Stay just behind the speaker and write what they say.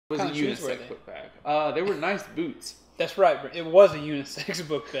It was a unisex book bag. They were nice boots. That's right, it was a unisex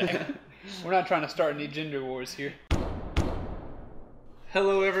book bag. We're not trying to start any gender wars here.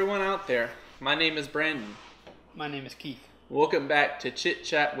 Hello everyone out there. My name is Brandon. My name is Keith. Welcome back to Chit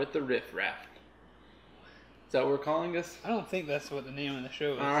Chat with the Riff Raff. Is that what we're calling this? I don't think that's what the name of the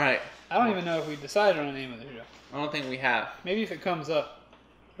show is. Alright. I don't even know if we decided on the name of the show. I don't think we have. Maybe if it comes up.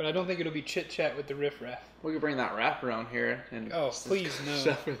 But I don't think it'll be Chit Chat with the Riff Raff. We could bring that rap around here and please no.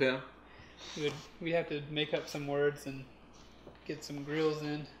 stuff with him. We'd have to make up some words and get some grills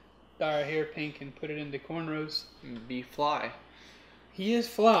in, dye our hair pink and put it into cornrows. Be fly. He is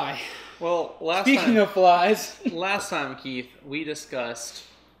fly. Well, Speaking of flies. Last time, Keith, we discussed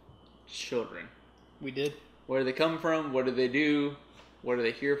children. We did. Where do they come from? What do they do? What are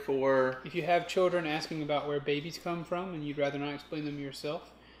they here for? If you have children asking about where babies come from and you'd rather not explain them yourself,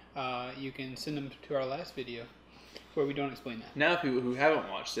 you can send them to our last video where we don't explain that. Now people who haven't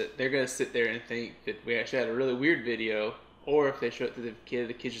watched it, they're going to sit there and think that we actually had a really weird video, or if they show it to the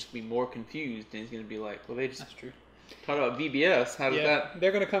kid's just going to be more confused and he's going to be like, well, they just That's true. talked about VBS. How did that?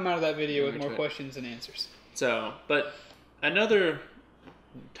 They're going to come out of that video with more questions than answers. So, but another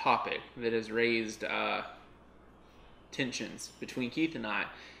topic that has raised tensions between Keith and I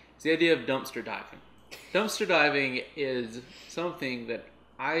is the idea of dumpster diving. Dumpster diving is something that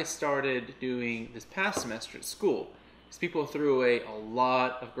I started doing this past semester at school. Because people threw away a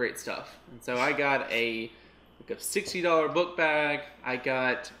lot of great stuff. And so I got a $60 book bag. I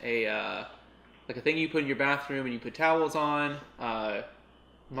got a thing you put in your bathroom and you put towels on.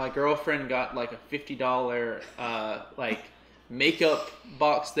 My girlfriend got like a $50 makeup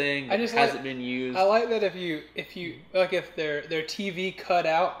box thing that hasn't been used. I like that if you like if their TV cut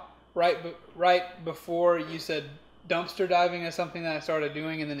out right before you said dumpster diving is something that I started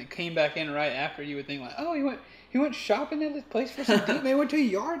doing, and then it came back in right after, you would think like, oh, he went shopping at this place for some deep. They went to a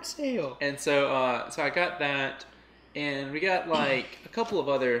yard sale. And so I got that, and we got like a couple of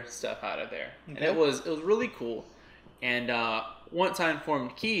other stuff out of there, and it was really cool. And once I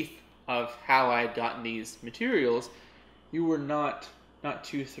informed Keith of how I had gotten these materials, you were not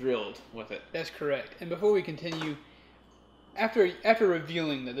too thrilled with it. That's correct. And before we continue, after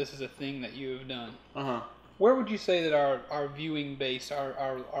revealing that this is a thing that you have done, where would you say that our viewing base,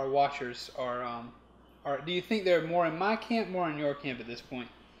 our watchers are? Do you think they're more in my camp, more in your camp at this point?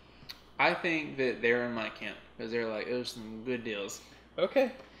 I think that they're in my camp because they're like, "Those some good deals."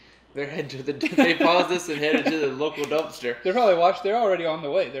 Okay. They paused this and headed to the local dumpster. They're already on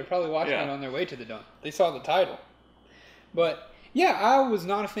the way. They're probably watching it on their way to the dump. They saw the title. But yeah, I was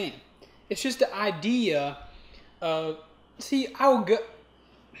not a fan. It's just the idea of I will go.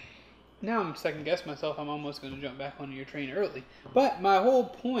 Now I'm second guessing myself. I'm almost going to jump back onto your train early. But my whole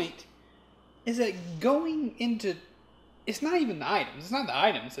point is that going into, it's not even the items. It's not the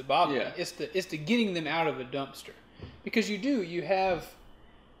items that bother me. It's the getting them out of a dumpster, because because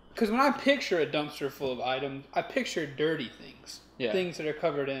when I picture a dumpster full of items, I picture dirty things, things that are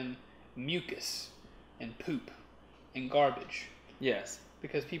covered in mucus and poop and garbage. Yes,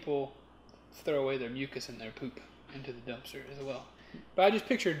 because people throw away their mucus and their poop into the dumpster as well. But I just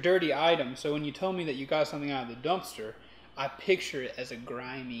picture dirty items. So when you tell me that you got something out of the dumpster, I picture it as a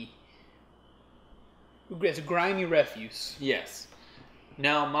grimy refuse. Yes.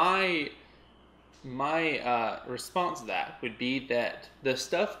 Now my response to that would be that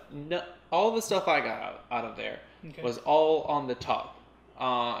all the stuff I got out of there was all on the top.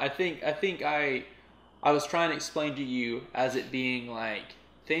 I think I was trying to explain to you as it being like,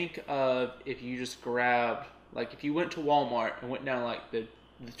 think of if you just grabbed, like if you went to Walmart and went down like the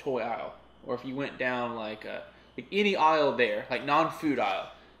toy aisle, or if you went down like any aisle there, like non-food aisle,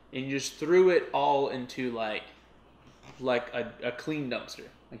 and you just threw it all into like a clean dumpster.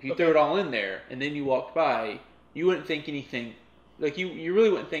 Like you throw it all in there, and then you walked by, you wouldn't think anything. Like you really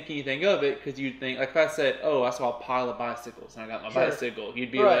wouldn't think anything of it, because you'd think, like if I said, oh, I saw a pile of bicycles and I got my bicycle,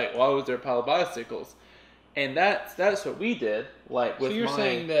 you'd be like, why was there a pile of bicycles? And that's what we did. Like with so you're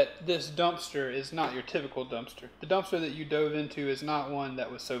saying that this dumpster is not your typical dumpster. The dumpster that you dove into is not one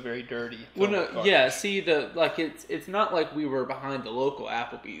that was so very dirty. Well, no, yeah. See, it's not like we were behind the local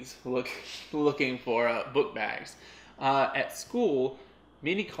Applebee's looking for book bags. At school,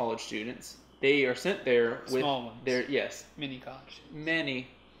 many college students, they are sent there with small ones. Many college. Many.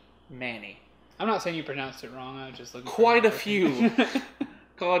 I'm not saying you pronounced it wrong. I was just looking. Quite a few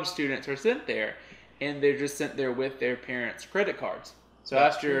college students are sent there. And they're just sent there with their parents' credit cards. So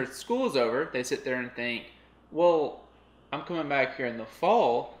after school is over, they sit there and think, well, I'm coming back here in the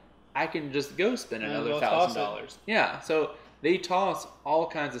fall. I can just go spend another $1,000. Yeah, so they toss all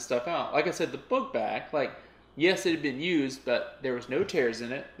kinds of stuff out. Like I said, the book bag, like yes, it had been used, but there was no tears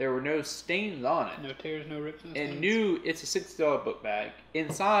in it. There were no stains on it. No tears, no rips, no stains. And it's a $60 book bag.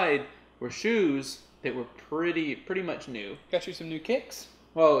 Inside were shoes that were pretty much new. Got you some new kicks?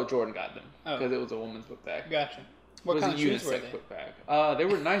 Well, Jordan got them because it was a woman's book bag. Gotcha. What kind of shoes were they? Book bag. They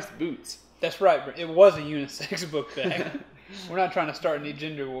were nice boots. That's right. It was a unisex book bag. We're not trying to start any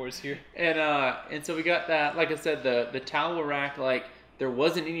gender wars here. And so we got that. Like I said, the towel rack, like there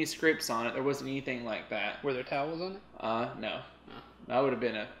wasn't any scrapes on it. There wasn't anything like that. Were there towels on it? No. That would have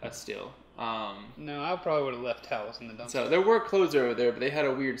been a steal. No, I probably would have left towels in the dumpster. So there were clothes over there, but they had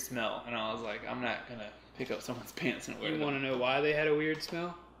a weird smell, and I was like, I'm not gonna pick up someone's pants and wear them. You want to know why they had a weird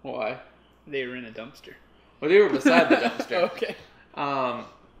smell? Why? They were in a dumpster. Well, they were beside the dumpster. Okay.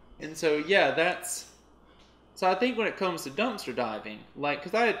 And so yeah, that's. So I think when it comes to dumpster diving, like,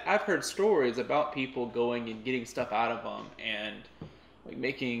 because I've heard stories about people going and getting stuff out of them and like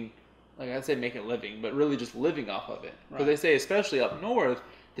making, like I said, making a living, but really just living off of it. Because they say, especially up north,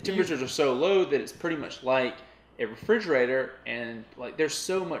 the temperatures are so low that it's pretty much like a refrigerator, and like there's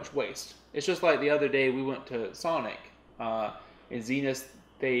so much waste. It's just like the other day we went to Sonic, and Zenas,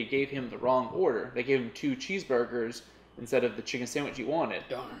 they gave him the wrong order. They gave him 2 cheeseburgers instead of the chicken sandwich he wanted.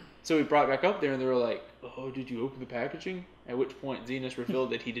 Darn. So we brought back up there, and they were like, "Oh, did you open the packaging?" At which point Zenas revealed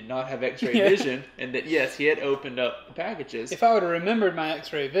that he did not have X-ray vision, and that yes, he had opened up the packages. If I would have remembered my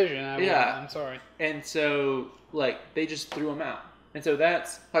X-ray vision, I would. Yeah. I'm sorry. And so like they just threw them out, and so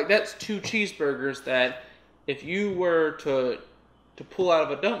that's 2 cheeseburgers that if you were to pull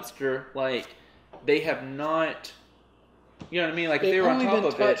out of a dumpster, like they have not. You know what I mean? Like if they were on top of it. They've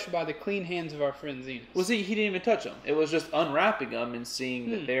only been touched by the clean hands of our friend Zenas. Well, see, he didn't even touch them. It was just unwrapping them and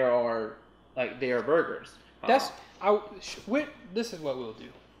seeing that they are burgers. This is what we'll do.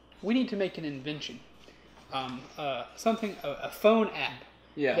 We need to make an invention, a phone app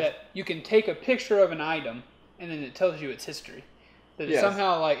that you can take a picture of an item and then it tells you its history. That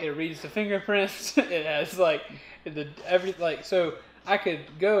somehow like it reads the fingerprints. It has like so. I could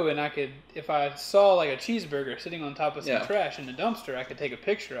go and if I saw like a cheeseburger sitting on top of some trash in the dumpster, I could take a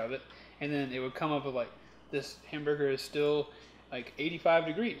picture of it, and then it would come up with like, this hamburger is still like 85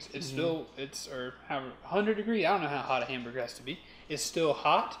 degrees. It's still, or however, 100 degrees. I don't know how hot a hamburger has to be. It's still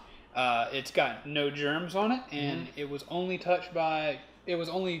hot. It's got no germs on it, and it was only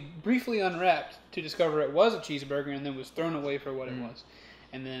briefly unwrapped to discover it was a cheeseburger, and then was thrown away for what it was.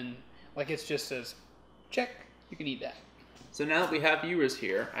 And then, like, it just says, check, you can eat that. So now that we have viewers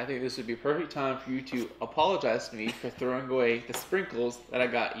here, I think this would be a perfect time for you to apologize to me for throwing away the sprinkles that I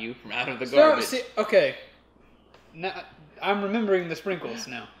got you from out of the garbage. Okay. Now, I'm remembering the sprinkles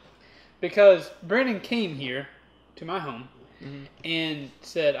now. Because Brandon came here to my home and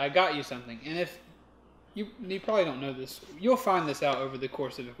said, I got you something. And if you probably don't know this, you'll find this out over the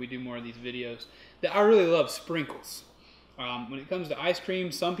course of if we do more of these videos, that I really love sprinkles. When it comes to ice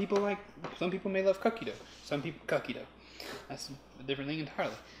cream, some people may love cookie dough. That's a different thing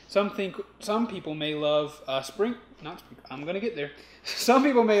entirely. Some people may love I'm gonna get there. Some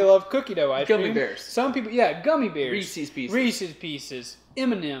people may love cookie dough ice cream. Gummy bears. Some people, gummy bears. Reese's Pieces,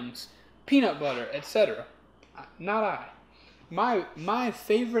 M&Ms, peanut butter, etc. Not I. My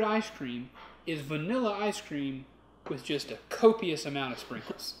favorite ice cream is vanilla ice cream with just a copious amount of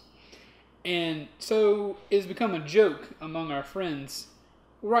sprinkles. And so it's become a joke among our friends,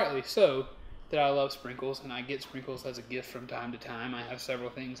 rightly so, that I love sprinkles, and I get sprinkles as a gift from time to time. I have several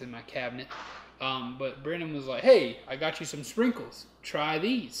things in my cabinet. But Brandon was like, hey, I got you some sprinkles. Try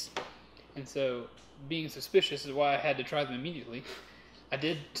these. And so, being suspicious is why I had to try them immediately. I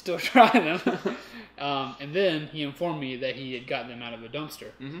did still try them. And then he informed me that he had gotten them out of a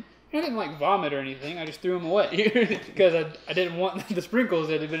dumpster. I didn't like vomit or anything. I just threw them away. Because I didn't want the sprinkles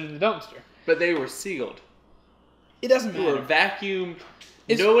that had been in the dumpster. But they were sealed. It doesn't matter. They were vacuumed.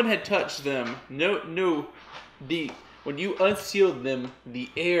 No one had touched them. When you unsealed them, the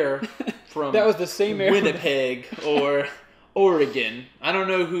air from that was the same air Winnipeg or Oregon. I don't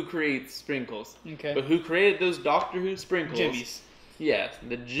know who creates sprinkles. Okay. But who created those Doctor Who sprinkles? Jimmy's. Yes,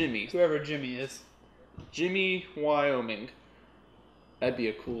 the Jimmy's. Whoever Jimmy is. Jimmy, Wyoming. That'd be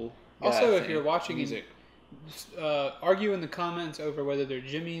a cool guy. Also, if you're watching music, argue in the comments over whether they're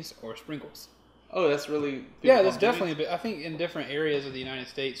Jimmy's or sprinkles. Oh, that's really... Yeah, that's definitely... I think in different areas of the United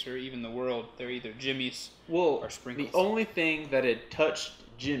States or even the world, they're either Jimmy's or sprinkles. The only thing that had touched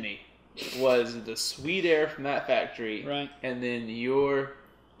Jimmy was the sweet air from that factory, right? And then your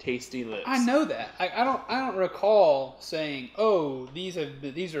tasty lips. I know that. I don't recall saying, "Oh, these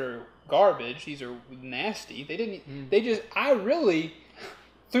are garbage. These are nasty." They didn't. They just. I really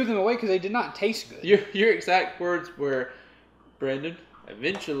threw them away because they did not taste good. Your exact words were, Brandon,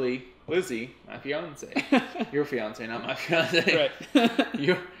 eventually Lizzie, my fiance, your fiance, not my fiance. Right.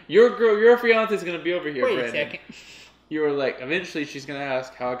 your fiance is gonna be over here. Wait Brandon. a second. You were like, eventually she's gonna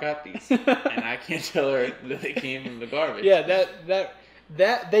ask how I got these, and I can't tell her that they came from the garbage. Yeah,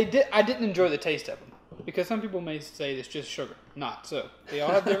 that they did. I didn't enjoy the taste of them because some people may say it's just sugar. Not so. They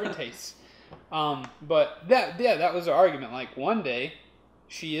all have different tastes. But that was our argument. Like one day,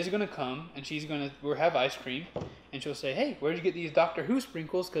 she is gonna come and we'll have ice cream, and she'll say, "Hey, where'd you get these Doctor Who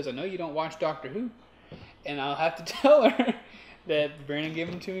sprinkles? Because I know you don't watch Doctor Who." And I'll have to tell her that Brandon gave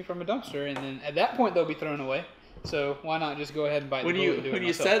them to me from a dumpster, and then at that point they'll be thrown away. So why not just go ahead and bite the bullet and do it When you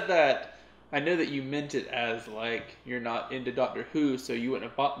myself? said that, I know that you meant it as like you're not into Doctor Who, so you wouldn't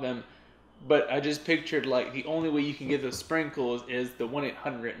have bought them. But I just pictured like the only way you can get those sprinkles is the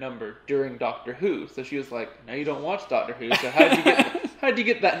 1-800 number during Doctor Who. So she was like, "Now you don't watch Doctor Who, so how'd you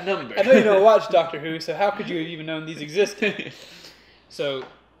get that number?" I know you don't watch Doctor Who, so how could you have even known these existed? So,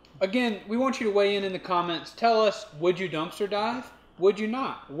 again, we want you to weigh in the comments. Tell us, would you dumpster dive? Would you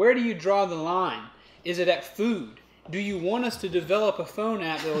not? Where do you draw the line? Is it at food? Do you want us to develop a phone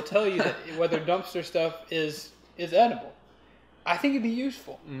app that will tell you that whether dumpster stuff is edible? I think it'd be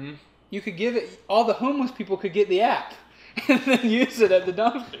useful. Mm-hmm. You could give it, all the homeless people could get the app and then use it at the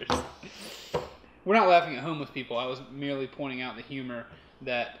dumpsters. We're not laughing at homeless people. I was merely pointing out the humor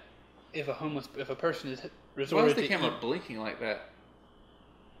that if a person is resorted to... Why is the camera blinking like that?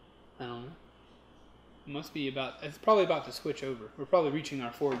 I don't know. It's probably about to switch over. We're probably reaching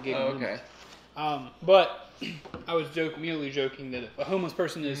our 4 gig limit. Okay. But I was merely joking that if a homeless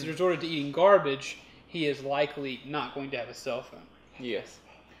person is resorted to eating garbage, he is likely not going to have a cell phone. Yes.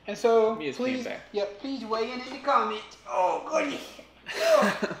 And so, please weigh in the comments. Oh, goodness.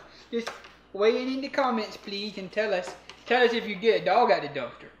 Oh. Just weigh in the comments, please, and tell us if you get a dog out of the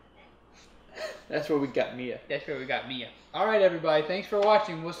dumpster. That's where we got Mia. All right, everybody. Thanks for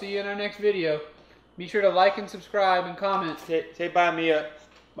watching. We'll see you in our next video. Be sure to like and subscribe and comment. Say bye, Mia.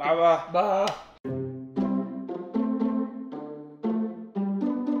 Bye-bye. Bye.